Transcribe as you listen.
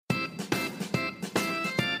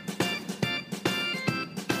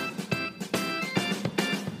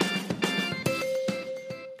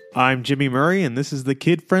I'm Jimmy Murray, and this is the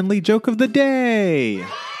kid-friendly joke of the day.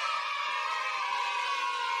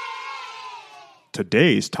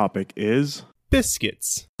 Today's topic is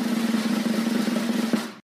biscuits.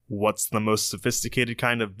 What's the most sophisticated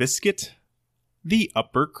kind of biscuit? The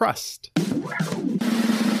upper crust.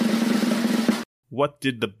 What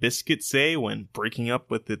did the biscuit say when breaking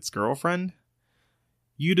up with its girlfriend?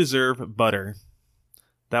 You deserve butter.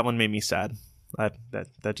 That one made me sad.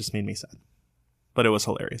 That just made me sad. But it was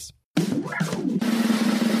hilarious.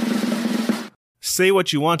 Say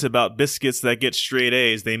what you want about biscuits that get straight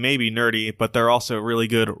A's. They may be nerdy, but they're also really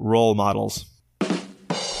good role models.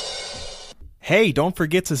 Hey, don't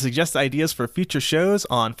forget to suggest ideas for future shows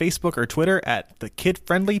on Facebook or Twitter at the Kid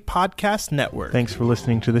Friendly Podcast Network. Thanks for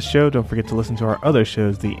listening to the show. Don't forget to listen to our other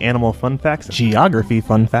shows, the Animal Fun Facts, Geography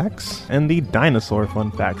Fun Facts, and the Dinosaur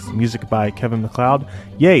Fun Facts. Music by Kevin MacLeod.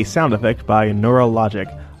 Yay, sound effect by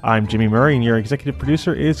Neurologic. I'm Jimmy Murray, and your executive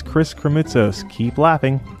producer is Chris Kremitzos. Keep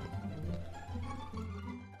laughing.